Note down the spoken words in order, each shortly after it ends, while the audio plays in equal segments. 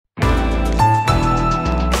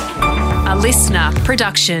listener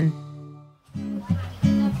production.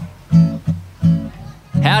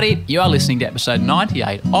 Howdy, you are listening to episode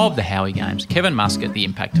 98 of the Howie Games. Kevin Muscat, the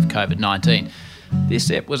impact of COVID-19. This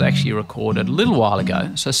ep was actually recorded a little while ago,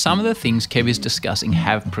 so some of the things Kev is discussing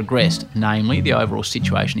have progressed, namely the overall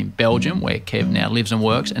situation in Belgium, where Kev now lives and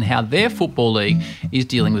works, and how their football league is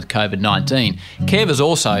dealing with COVID-19. Kev has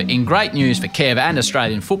also, in great news for Kev and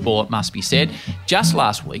Australian football, it must be said, just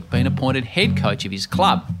last week been appointed head coach of his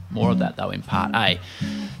club. More of that, though, in part A.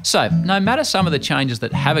 So, no matter some of the changes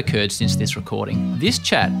that have occurred since this recording, this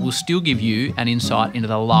chat will still give you an insight into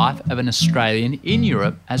the life of an Australian in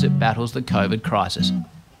Europe as it battles the COVID crisis.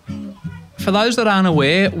 For those that aren't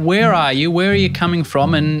aware, where are you, where are you coming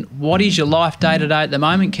from, and what is your life day-to-day at the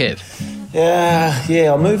moment, Kev?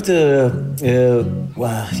 I moved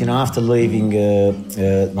after leaving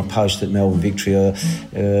my post at Melbourne Victory,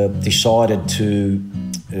 decided to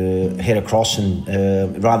head across and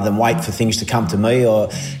rather than wait for things to come to me,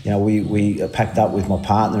 we packed up with my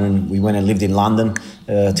partner and we went and lived in London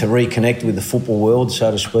to reconnect with the football world, so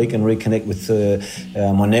to speak, and reconnect with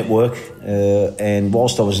my network. And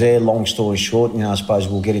whilst I was there, long story short, I suppose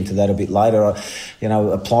we'll get into that a bit later. I,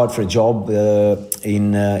 applied for a job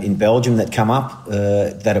in Belgium that come up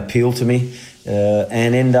that appealed to me.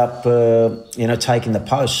 And end up, taking the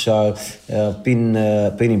post. So I've been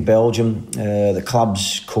in Belgium. The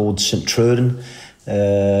club's called St Truiden.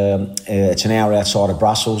 It's an hour outside of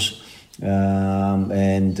Brussels. I'm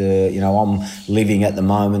living at the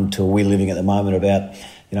moment, or we're living at the moment, about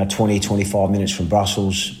 20, 25 minutes from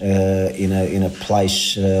Brussels, in a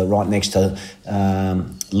place right next to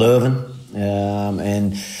Leuven,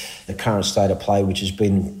 and the current state of play, which has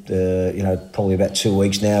been probably about 2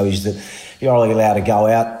 weeks now, is that you're only allowed to go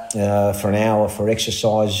out for an hour for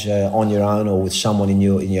exercise on your own or with someone in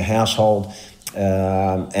your household,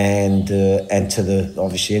 and to the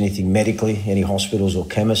obviously anything medically, any hospitals or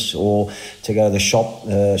chemists, or to go to the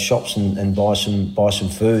shops and buy some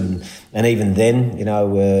food, and even then,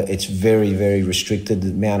 it's very, very restricted, the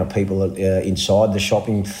amount of people inside the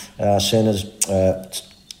shopping centres.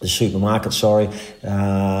 The supermarket, sorry.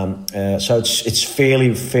 So it's fairly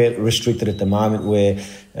restricted at the moment, where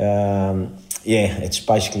it's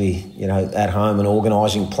basically at home and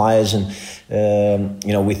organising players and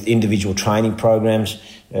with individual training programs,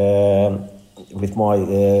 with my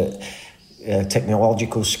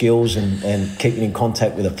technological skills and keeping in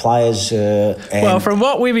contact with the players. Well, from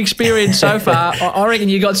what we've experienced so far, I reckon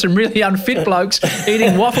you got some really unfit blokes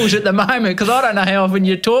eating waffles at the moment, because I don't know how often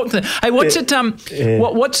you talk to them. Hey, what's it done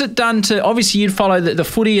to? Obviously, you'd follow the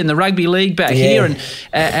footy and the rugby league back here,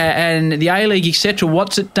 and the A League, etc.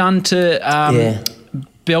 What's it done to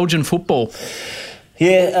Belgian football?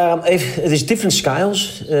 There's different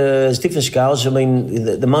scales. I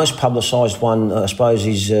mean, the most publicised one, I suppose,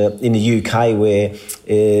 is in the UK, where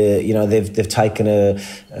they've taken a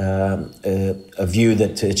view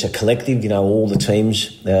that it's a collective. All the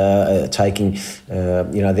teams are taking.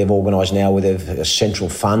 They've organised now with a central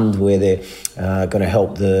fund where they're going to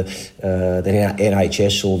help the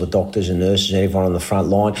NHS, all the doctors and nurses and everyone on the front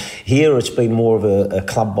line. Here, it's been more of a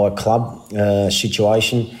club by club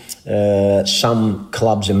situation. Some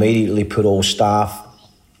clubs immediately put all staff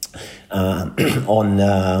on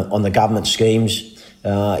the government schemes,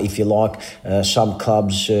 if you like. Some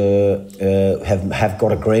clubs have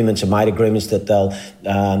got agreements and made agreements that they'll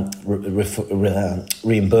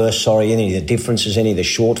reimburse any of the differences, any of the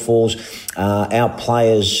shortfalls. Our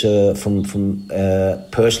players,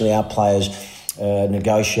 personally, our players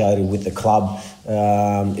negotiated with the club.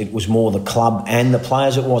 It was more the club and the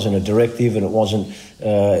players. It wasn't a directive, and it wasn't.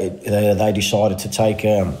 They decided to take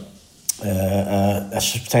a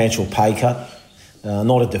substantial pay cut,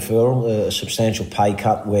 not a deferral, a substantial pay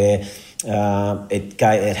cut, where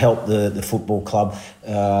it helped the football club,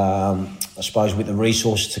 I suppose, with the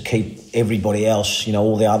resources to keep everybody else,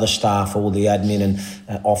 all the other staff, all the admin and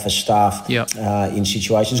office staff in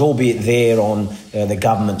situations, albeit there on the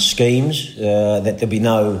government schemes, that there'll be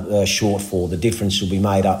no shortfall. The difference will be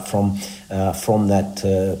made up from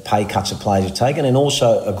that pay cuts that players have taken, and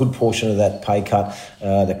also a good portion of that pay cut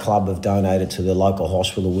the club have donated to the local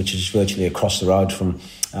hospital, which is virtually across the road from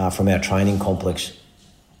our training complex.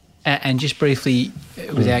 And just briefly,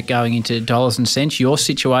 without going into dollars and cents, your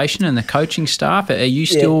situation and the coaching staff, are you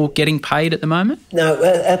still getting paid at the moment? No,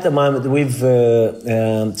 at the moment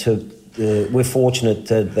we're fortunate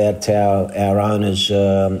that our owners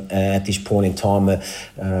at this point in time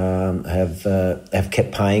have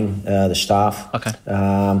kept paying the staff. Okay.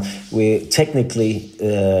 We're technically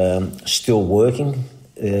still working.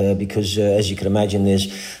 because as you can imagine, there's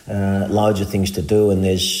loads of things to do, and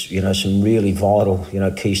there's some really vital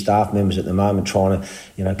key staff members at the moment trying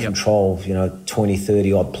to control 20,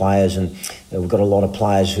 30 odd players, and we've got a lot of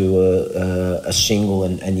players who are single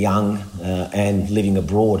and young and living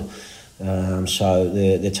abroad. So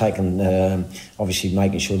they're taking, obviously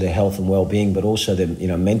making sure their health and well-being, but also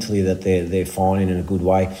mentally that they're fine in a good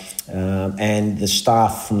way. And the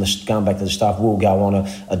staff going back to the staff will go on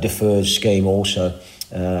a deferred scheme also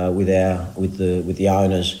with the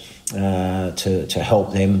owners to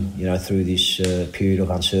help them through this period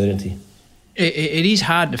of uncertainty. It is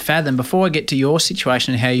hard to fathom. Before I get to your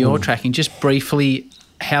situation and how you're tracking, just briefly,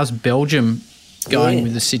 how's Belgium going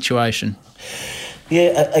with the situation?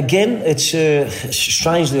 Yeah, again, it's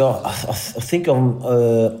strangely. I think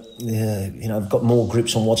I've got more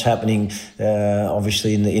grips on what's happening,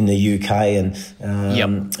 obviously in the UK and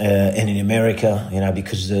in America.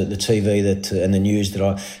 Because the TV and the news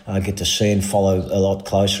that I get to see and follow a lot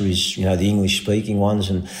closer is the English speaking ones,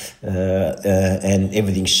 and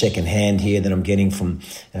everything's second hand here that I'm getting from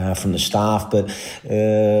the staff. But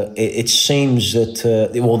it seems that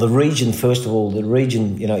the region, first of all,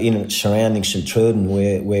 in surrounding St Truden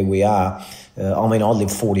where we are. I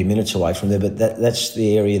live 40 minutes away from there, but that's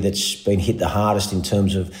the area that's been hit the hardest in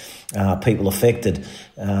terms of people affected.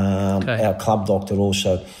 Our club doctor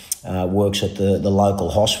also works at the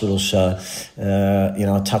local hospital, so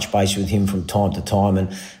I touch base with him from time to time,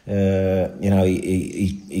 and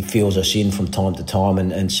he fills us in from time to time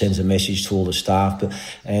and sends a message to all the staff. But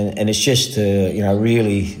and it's just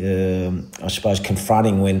really I suppose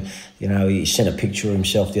confronting when he sent a picture of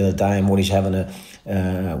himself the other day and what he's having to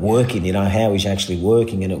working, how he's actually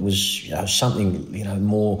working, and it was something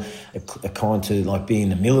more kind to like being in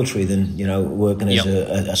the military than working as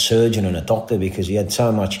a surgeon and a doctor, because he had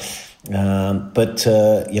so much. It's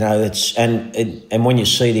and when you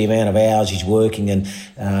see the amount of hours he's working and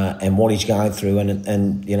what he's going through,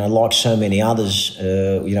 and like so many others,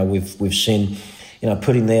 we've seen.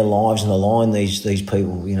 Putting their lives on the line, these people,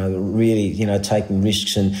 really, taking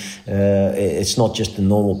risks, and it's not just the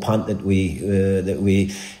normal punt that we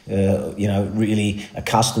really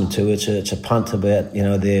accustomed to. It's a punt about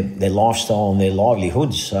their lifestyle and their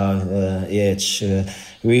livelihoods. So it's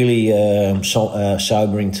really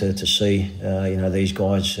sobering to see these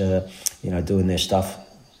guys doing their stuff.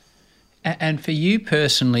 And for you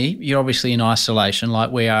personally, you're obviously in isolation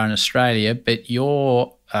like we are in Australia, but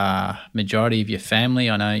your majority of your family,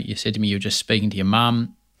 I know you said to me you were just speaking to your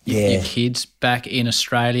mum, your kids back in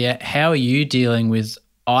Australia. How are you dealing with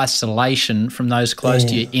isolation from those close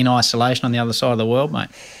to you in isolation on the other side of the world, mate?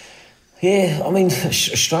 Yeah,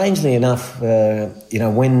 strangely enough,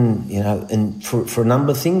 when and for a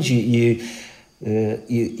number of things, you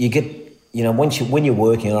get. When you're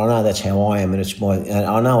working, and I know that's how I am, and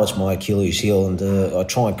I know it's my Achilles heel, and I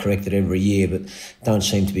try and correct it every year, but don't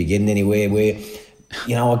seem to be getting anywhere. Where,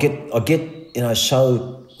 I get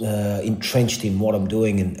so entrenched in what I'm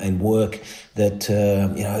doing and work that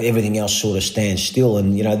everything else sort of stands still.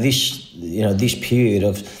 And this period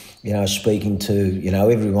of speaking to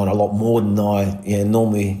everyone a lot more than I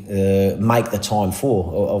normally make the time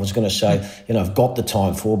for. I was going to say I've got the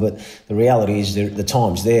time for, but the reality is the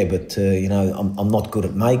time's there, but I'm not good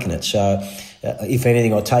at making it. So if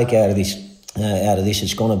anything I take out of this,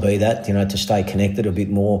 it's going to be that to stay connected a bit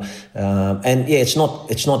more. It's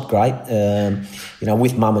not great.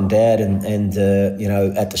 With mum and dad, and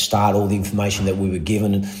at the start, all the information that we were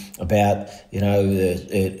given about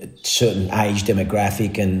certain age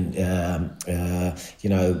demographic and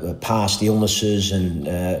past illnesses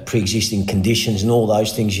and pre-existing conditions and all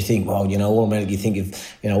those things, you think, well, automatically you think of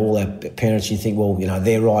all our parents, you think, well,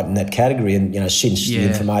 they're right in that category. And since the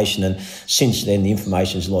information, and since then the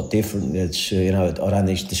information is a lot different. It's I don't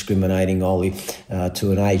think it's discriminating only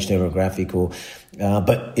to an age demographic or.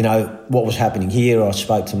 But what was happening here, I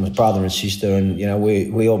spoke to my brother and sister, and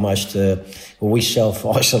we almost we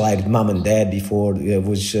self-isolated mum and dad before it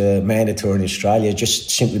was mandatory in Australia, just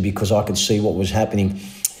simply because I could see what was happening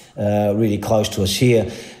really close to us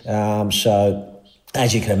here. So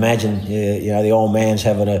as you can imagine, the old man's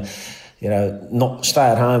having to not stay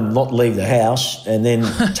at home, not leave the house, and then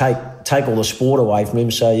take all the sport away from him.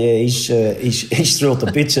 So he's thrilled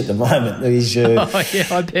to bits at the moment. He's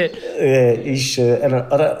I bet. He's and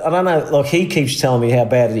I don't know. Like, he keeps telling me how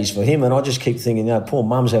bad it is for him, and I just keep thinking, poor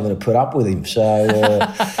mum's having to put up with him. So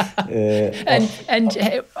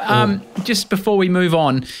just before we move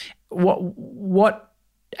on, what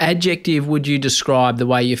adjective would you describe the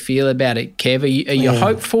way you feel about it, Kev? Are you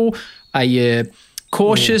hopeful? Are you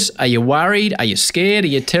cautious? Are you worried? Are you scared? Are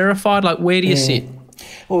you terrified? Like, where do you sit?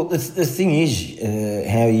 Well, the thing is,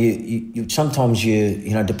 how you sometimes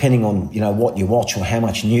depending on what you watch or how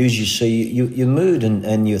much news you see, your mood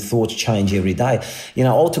and your thoughts change every day.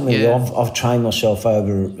 Ultimately, I've trained myself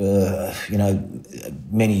over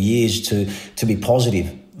many years to be positive.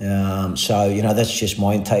 So that's just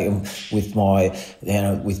my intake with my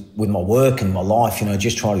with my work and my life.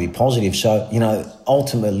 Just trying to be positive. So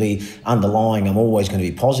ultimately, underlying, I'm always going to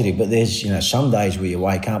be positive. But there's some days where you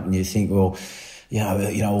wake up and you think, well,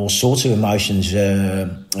 all sorts of emotions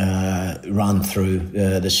run through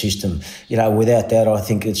the system. Without that, I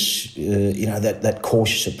think it's that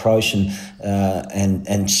cautious approach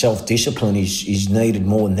and self-discipline is needed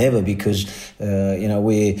more than ever, because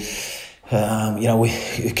we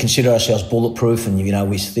consider ourselves bulletproof, and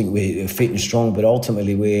we think we're fit and strong, but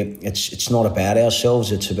ultimately it's not about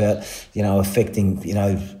ourselves. It's about affecting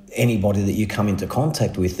anybody that you come into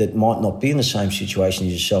contact with that might not be in the same situation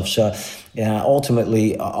as yourself. So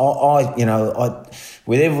ultimately, I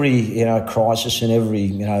with every crisis and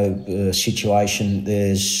every situation,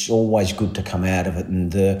 there's always good to come out of it,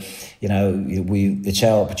 and it's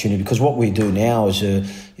our opportunity, because what we do now is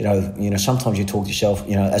sometimes you talk to yourself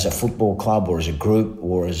as a football club or as a group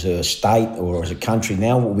or as a state or as a country.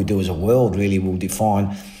 Now what we do as a world really will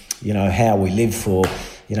define how we live for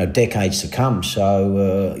decades to come.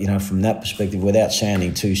 So, from that perspective, without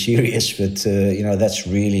sounding too serious, but, that's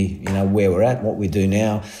really, where we're at. What we do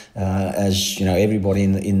now, as, everybody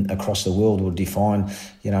in across the world will define,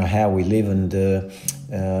 how we live and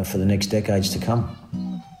for the next decades to come.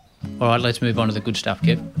 All right, let's move on to the good stuff,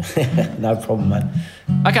 Kev. No problem, mate.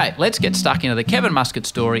 Okay, let's get stuck into the Kevin Muscat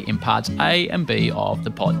story in parts A and B of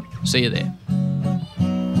the pod. See you there.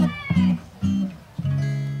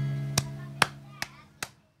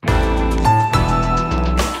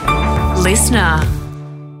 Listener.